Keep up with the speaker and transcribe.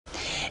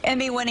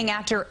Emmy-winning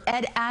actor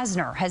Ed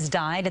Asner has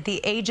died at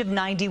the age of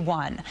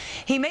 91.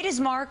 He made his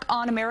mark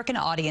on American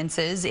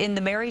audiences in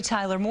The Mary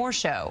Tyler Moore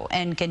Show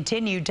and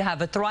continued to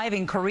have a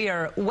thriving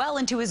career well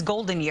into his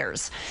golden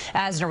years.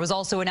 Asner was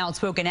also an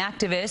outspoken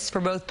activist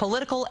for both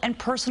political and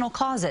personal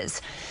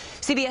causes.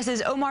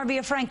 CBS's Omar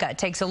Villafranca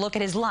takes a look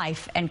at his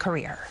life and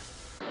career.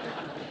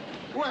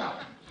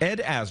 Ed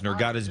Asner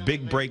got his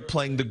big break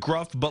playing the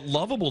gruff but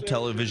lovable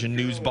television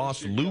news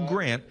boss Lou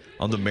Grant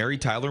on The Mary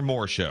Tyler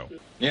Moore Show.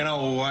 You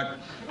know what?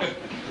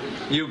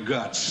 You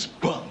got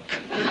spunk.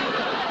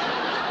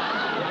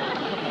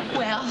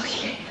 Well,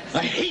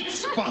 I hate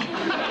spunk.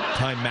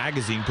 Time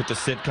magazine put the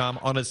sitcom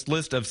on its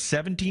list of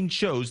 17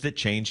 shows that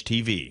changed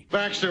TV.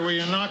 Baxter, will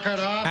you knock it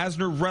off?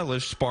 Asner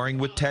relished sparring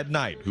with Ted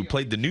Knight, who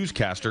played the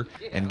newscaster,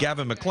 and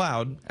Gavin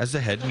MacLeod as the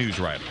head news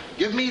writer.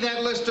 Give me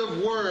that list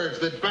of words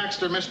that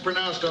Baxter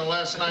mispronounced on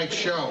last night's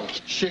show.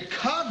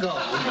 Chicago.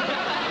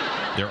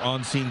 Their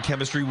on-scene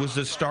chemistry was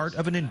the start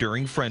of an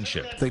enduring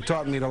friendship. They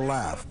taught me to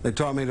laugh. They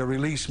taught me to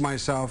release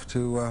myself,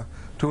 to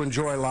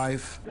enjoy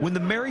life. When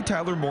the Mary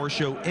Tyler Moore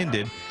Show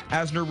ended,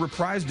 Asner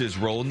reprised his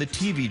role in the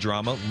TV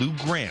drama Lou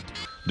Grant.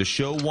 The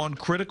show won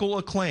critical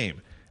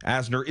acclaim.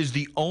 Asner is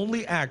the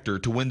only actor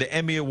to win the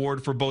Emmy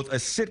Award for both a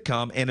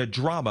sitcom and a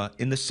drama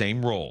in the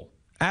same role.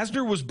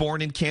 Asner was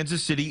born in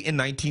Kansas City in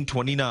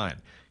 1929.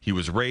 He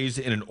was raised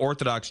in an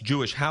Orthodox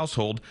Jewish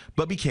household,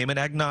 but became an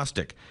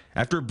agnostic.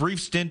 After a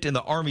brief stint in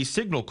the Army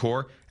Signal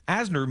Corps,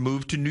 Asner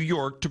moved to New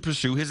York to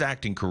pursue his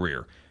acting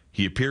career.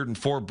 He appeared in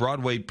 4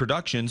 Broadway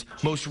productions,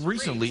 most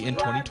recently in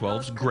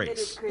 2012's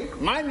Grace.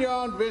 Mind your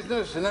own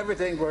business and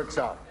everything works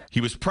out.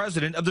 He was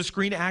president of the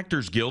Screen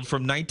Actors Guild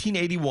from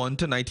 1981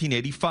 to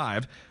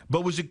 1985,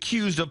 but was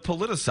accused of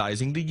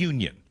politicizing the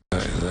union.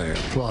 They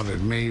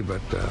applauded me,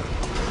 but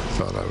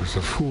thought I was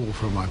a fool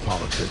for my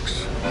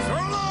politics.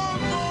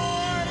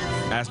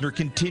 Asner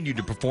continued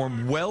to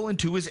perform well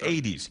into his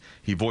 80s.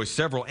 He voiced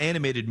several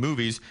animated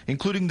movies,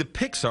 including the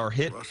Pixar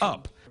hit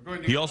Up.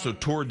 He also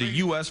toured the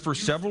U.S. for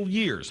several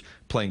years,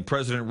 playing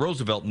President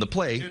Roosevelt in the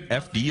play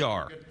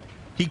FDR.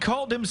 He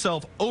called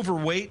himself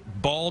overweight,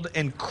 bald,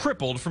 and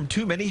crippled from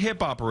too many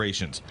hip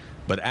operations.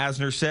 But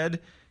Asner said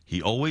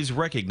he always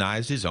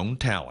recognized his own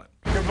talent.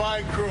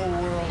 Goodbye, cruel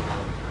world.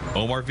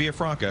 Omar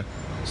Villafranca,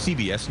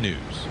 CBS News.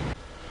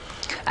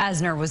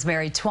 Asner was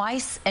married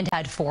twice and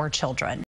had 4 children.